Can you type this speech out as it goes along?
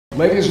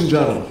Ladies and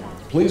gentlemen,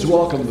 please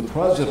welcome the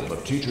president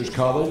of Teachers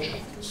College,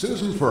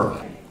 Susan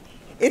Fuhrman.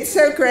 It's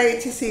so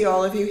great to see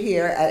all of you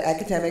here at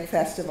Academic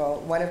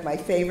Festival, one of my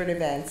favorite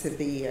events of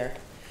the year.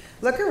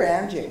 Look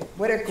around you.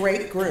 What a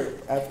great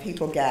group of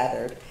people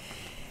gathered.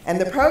 And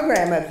the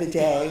program of the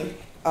day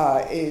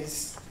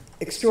is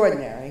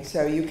extraordinary,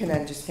 so you can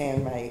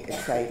understand my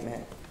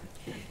excitement.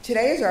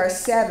 Today is our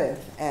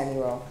 7th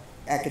annual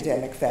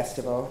Academic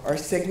Festival, our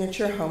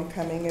signature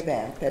homecoming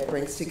event that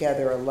brings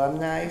together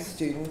alumni,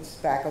 students,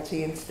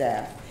 faculty, and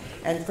staff,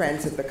 and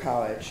friends of the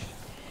college.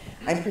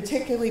 I'm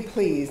particularly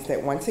pleased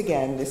that once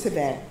again this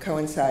event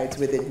coincides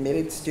with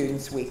Admitted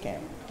Students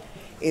Weekend.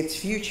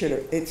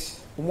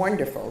 It's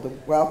wonderful to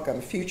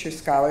welcome future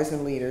scholars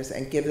and leaders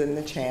and give them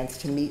the chance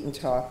to meet and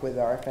talk with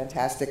our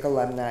fantastic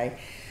alumni,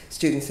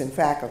 students, and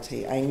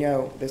faculty. I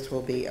know this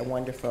will be a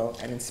wonderful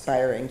and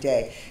inspiring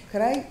day.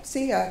 Could I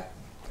see a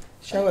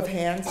show of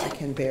hands? I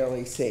can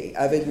barely see.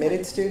 Of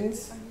admitted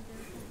students?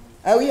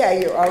 Oh yeah,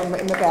 you're all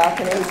in the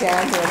balcony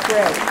down here.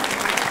 Great.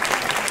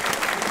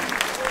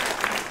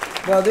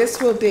 Well,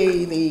 this will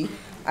be the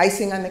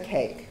icing on the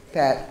cake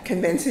that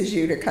convinces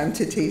you to come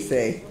to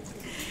TC.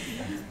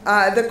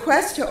 The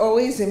quest to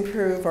always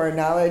improve our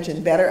knowledge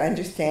and better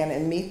understand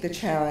and meet the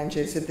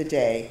challenges of the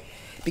day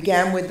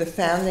began with the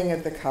founding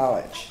of the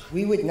college.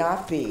 We would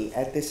not be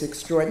at this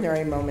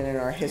extraordinary moment in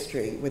our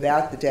history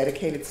without the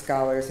dedicated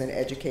scholars and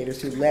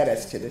educators who led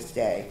us to this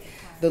day,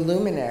 the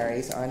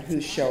luminaries on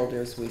whose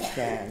shoulders we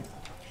stand.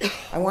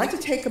 I want to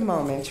take a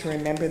moment to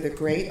remember the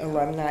great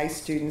alumni,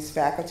 students,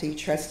 faculty,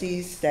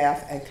 trustees,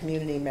 staff, and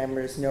community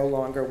members no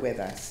longer with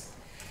us.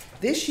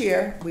 This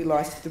year, we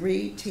lost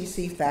 3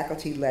 TC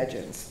faculty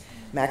legends,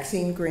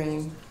 Maxine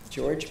Greene,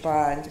 George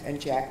Bond,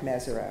 and Jack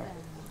Mezirow.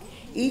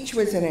 Each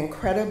was an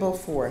incredible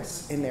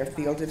force in their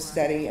field of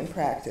study and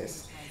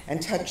practice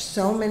and touched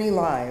so many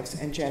lives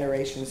and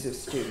generations of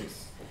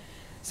students.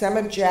 Some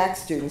of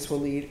Jack's students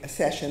will lead a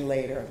session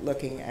later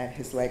looking at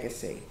his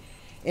legacy.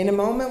 In a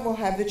moment, we'll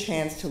have the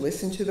chance to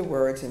listen to the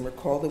words and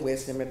recall the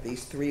wisdom of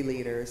these 3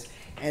 leaders.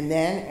 And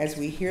then, as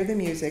we hear the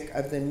music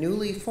of the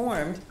newly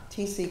formed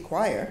TC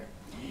Choir,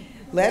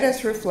 let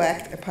us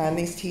reflect upon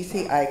these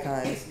TC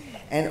icons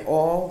and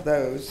all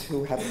those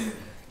who have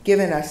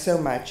given us so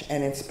much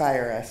and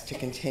inspire us to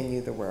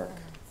continue the work.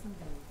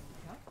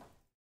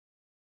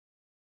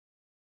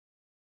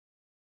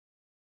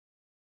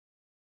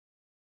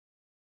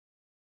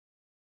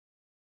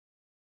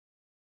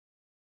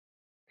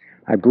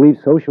 I believe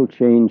social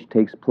change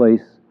takes place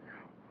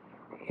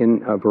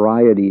in a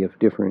variety of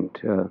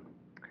different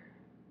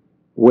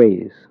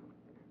ways.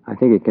 I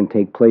think it can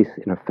take place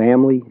in a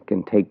family, it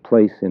can take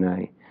place in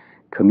a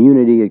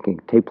community, it can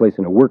take place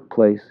in a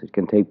workplace, it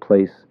can take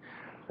place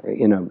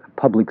in a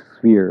public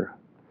sphere.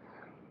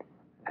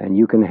 And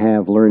you can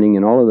have learning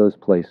in all of those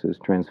places,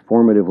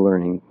 transformative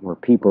learning, where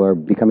people are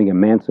becoming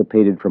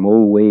emancipated from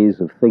old ways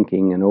of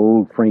thinking and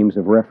old frames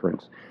of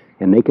reference.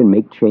 And they can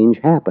make change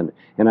happen.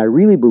 And I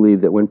really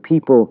believe that when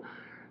people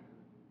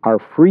are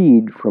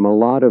freed from a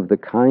lot of the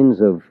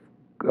kinds of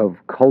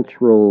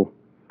cultural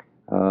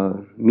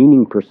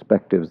meaning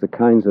perspectives, the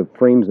kinds of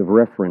frames of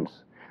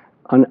reference,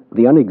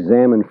 the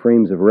unexamined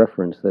frames of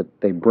reference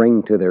that they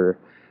bring to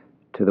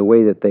the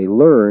way that they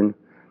learn,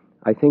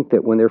 I think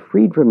that when they're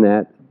freed from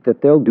that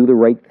they'll do the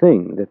right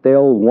thing, that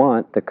they'll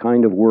want the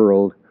kind of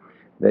world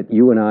that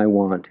you and I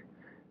want,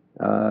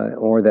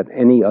 or that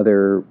any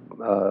other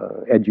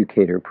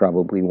educator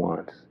probably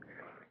wants.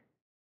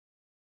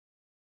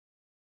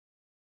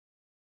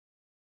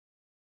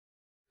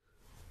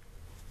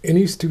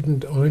 Any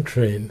student I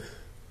train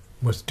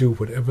must do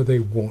whatever they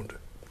want.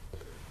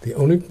 The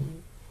only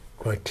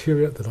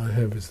criteria that I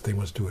have is they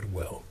must do it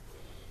well,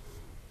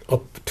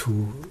 up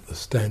to the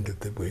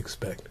standard that we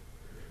expect.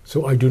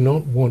 So I do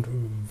not want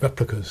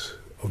replicas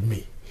of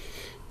me.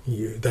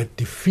 That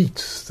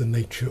defeats the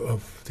nature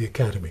of the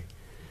academy.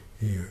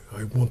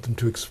 I want them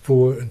to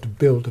explore and to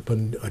build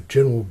upon a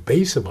general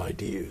base of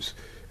ideas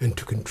and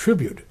to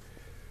contribute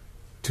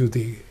to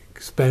the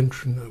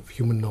expansion of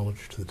human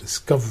knowledge, to the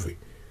discovery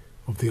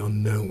of the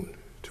unknown,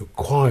 to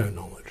acquire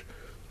knowledge,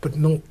 but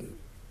not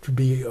to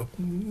be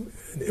an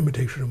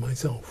imitation of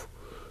myself.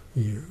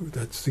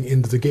 That's the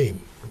end of the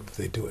game if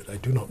they do it. I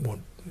do not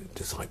want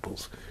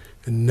disciples,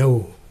 and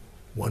no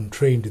one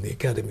trained in the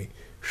academy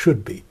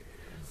should be.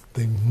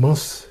 They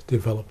must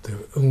develop their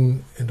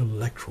own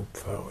intellectual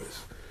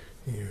prowess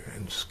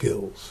and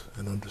skills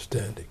and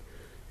understanding.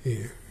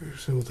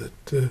 So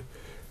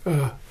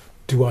that,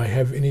 do I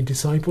have any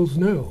disciples?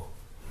 No,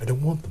 I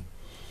don't want them.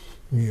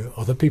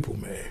 Other people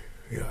may.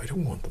 I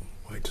don't want them.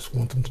 I just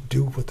want them to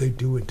do what they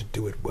do and to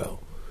do it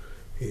well.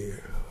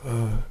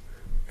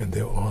 And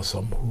there are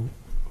some who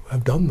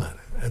have done that,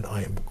 and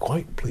I am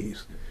quite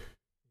pleased.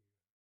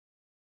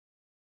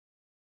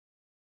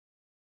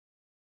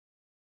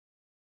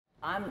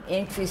 I'm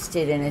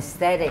interested in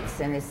aesthetics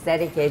and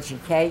aesthetic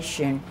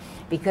education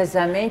because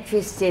I'm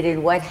interested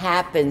in what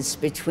happens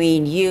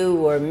between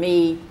you or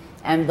me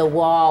and the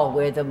wall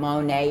where the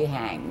Monet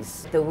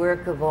hangs. The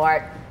work of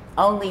art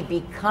only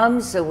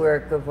becomes a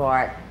work of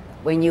art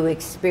when you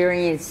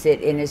experience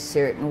it in a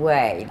certain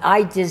way.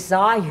 I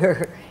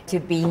desire to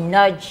be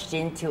nudged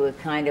into a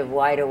kind of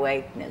wide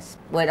awakeness.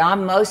 What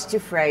I'm most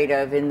afraid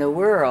of in the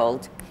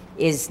world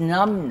is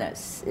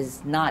numbness,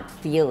 is not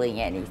feeling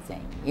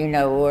anything, you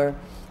know, or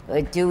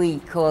Dewey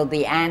called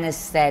the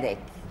anesthetic,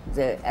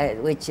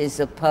 which is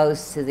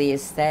opposed to the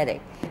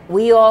aesthetic.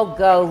 We all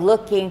go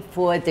looking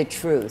for the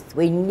truth.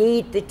 We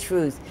need the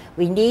truth.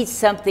 We need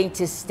something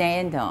to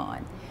stand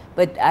on.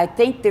 But I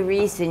think the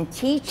reason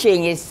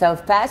teaching is so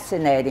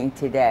fascinating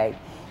today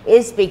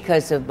is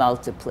because of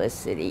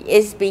multiplicity,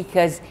 is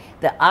because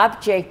the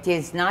object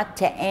is not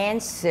to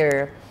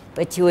answer,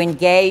 but to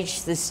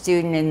engage the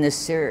student in the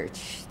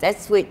search.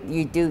 That's what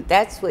you do.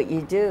 That's what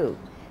you do.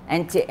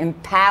 And to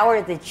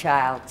empower the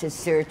child to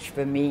search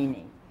for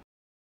meaning.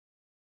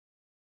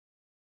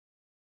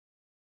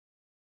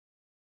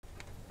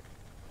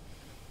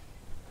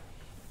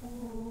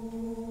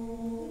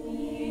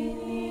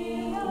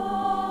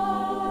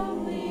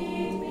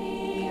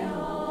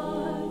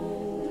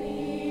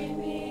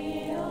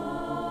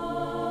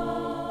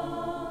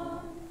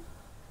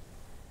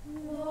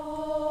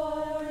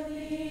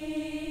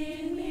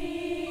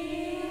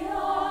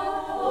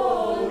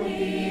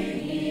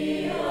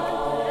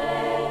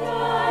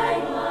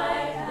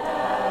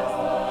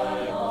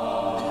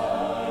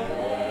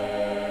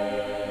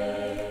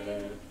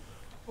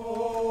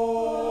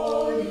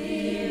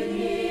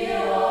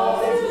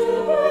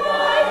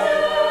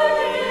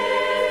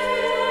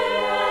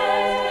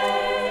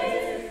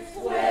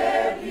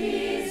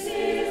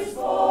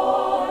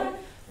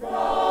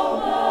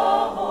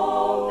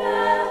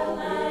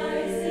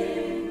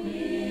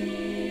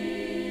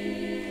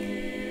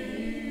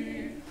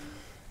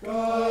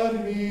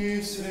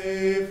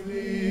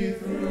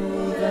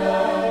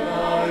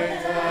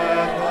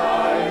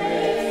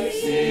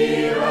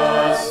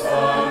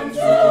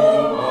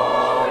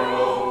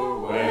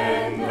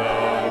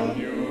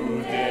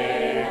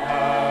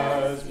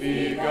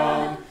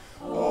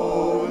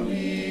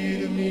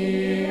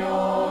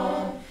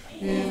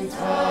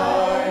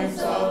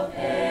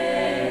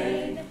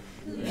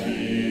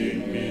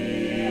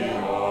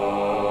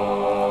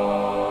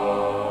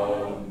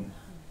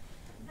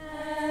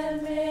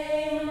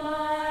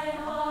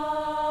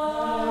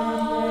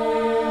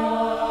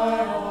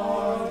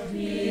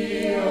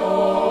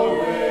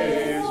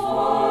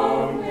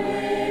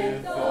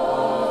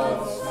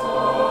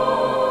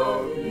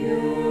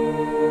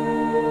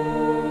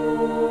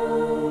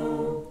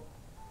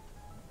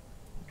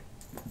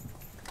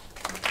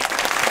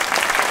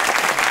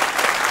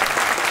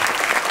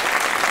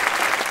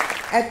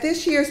 At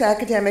this year's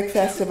academic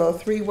festival,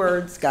 3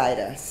 words guide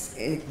us: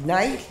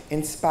 ignite,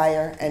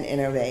 inspire, and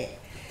innovate.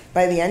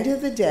 By the end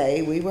of the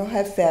day, we will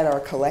have fed our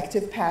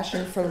collective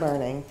passion for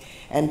learning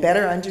and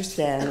better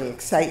understand the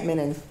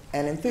excitement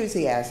and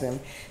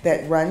enthusiasm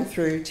that run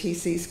through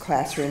TC's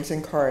classrooms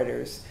and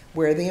corridors,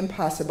 where the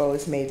impossible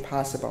is made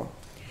possible.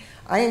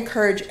 I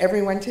encourage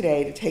everyone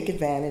today to take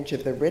advantage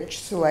of the rich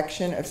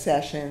selection of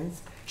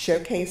sessions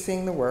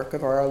showcasing the work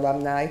of our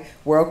alumni,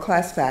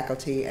 world-class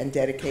faculty, and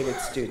dedicated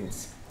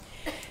students.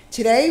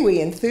 Today, we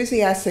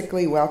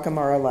enthusiastically welcome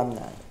our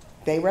alumni.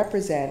 They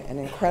represent an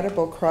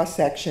incredible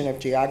cross-section of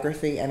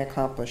geography and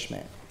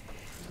accomplishment,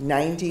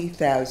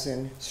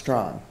 90,000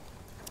 strong.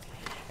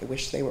 I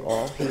wish they were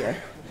all here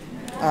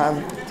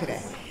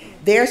today.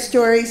 Their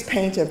stories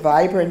paint a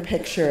vibrant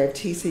picture of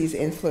TC's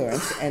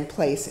influence and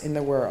place in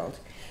the world.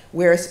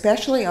 We're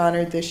especially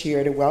honored this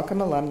year to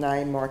welcome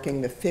alumni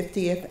marking the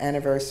 50th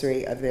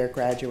anniversary of their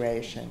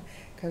graduation.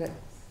 Could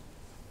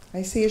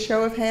I see a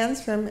show of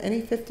hands from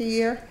any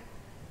 50-year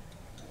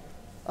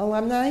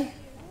alumni?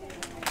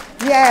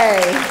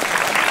 Yay!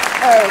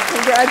 Oh,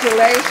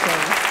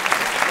 congratulations.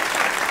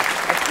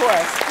 Of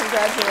course,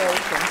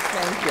 congratulations.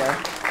 Thank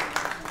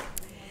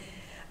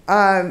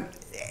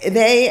you.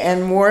 They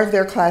and more of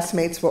their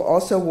classmates will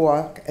also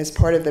walk as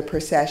part of the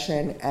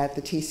procession at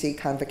the TC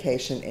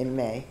Convocation in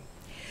May.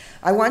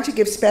 I want to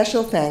give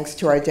special thanks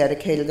to our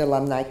dedicated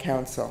Alumni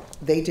Council.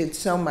 They did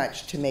so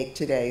much to make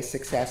today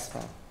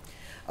successful.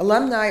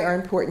 Alumni are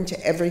important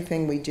to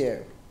everything we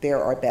do. They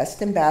are our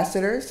best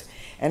ambassadors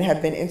and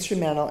have been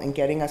instrumental in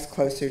getting us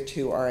closer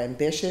to our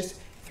ambitious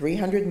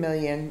 $300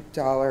 million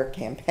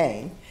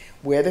campaign,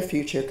 Where the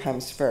Future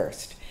Comes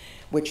First,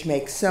 which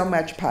makes so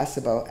much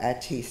possible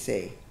at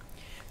TC.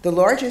 The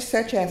largest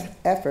such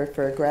effort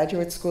for a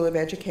graduate school of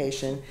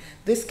education,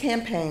 this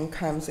campaign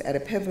comes at a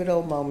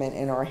pivotal moment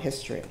in our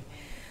history.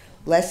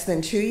 Less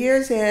than 2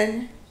 years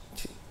in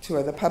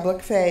to the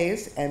public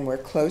phase, and we're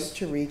close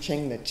to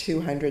reaching the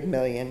 200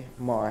 million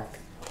mark.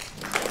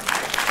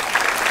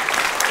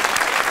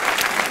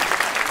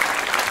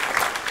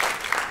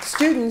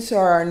 Students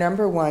are our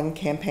 #1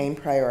 campaign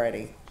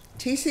priority.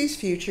 TC's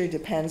future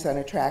depends on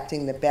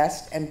attracting the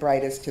best and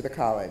brightest to the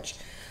college,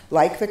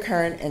 like the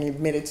current and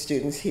admitted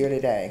students here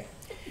today.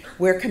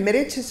 We're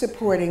committed to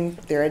supporting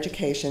their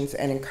educations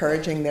and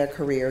encouraging their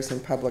careers in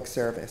public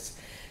service.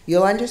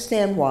 You'll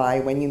understand why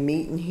when you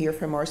meet and hear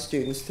from our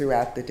students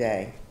throughout the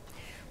day.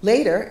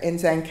 Later, in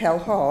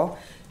Zankel Hall,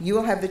 you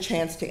will have the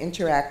chance to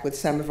interact with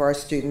some of our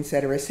students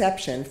at a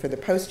reception for the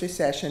poster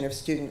session of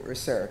student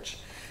research.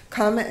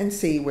 Come and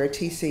see where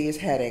TC is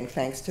heading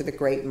thanks to the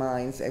great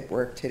minds at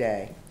work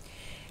today.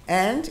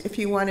 And if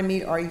you want to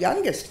meet our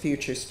youngest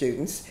future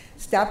students,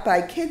 stop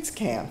by Kids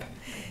Camp,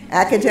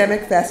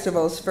 Academic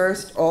Festival's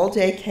first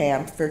all-day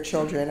camp for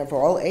children of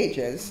all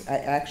ages.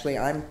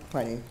 I'm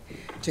planning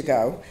to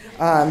go,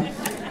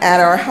 at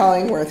our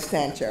Hollingworth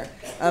Center.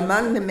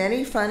 Among the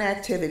many fun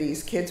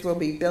activities, kids will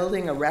be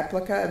building a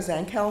replica of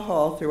Zankel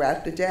Hall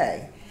throughout the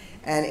day.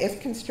 And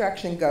if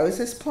construction goes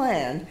as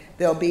planned,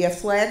 there'll be a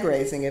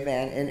flag-raising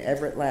event in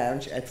Everett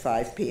Lounge at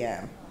 5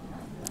 p.m.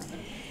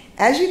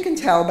 As you can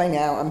tell by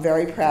now, I'm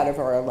very proud of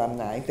our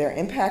alumni. Their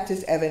impact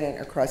is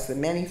evident across the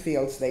many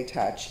fields they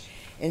touch.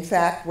 In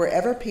fact,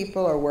 wherever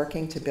people are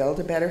working to build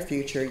a better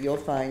future, you'll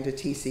find a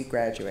TC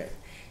graduate.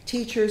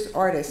 Teachers,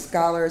 artists,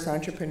 scholars,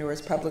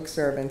 entrepreneurs, public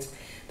servants,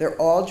 they're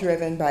all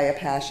driven by a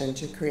passion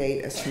to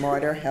create a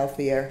smarter,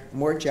 healthier,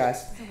 more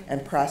just,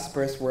 and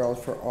prosperous world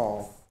for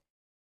all.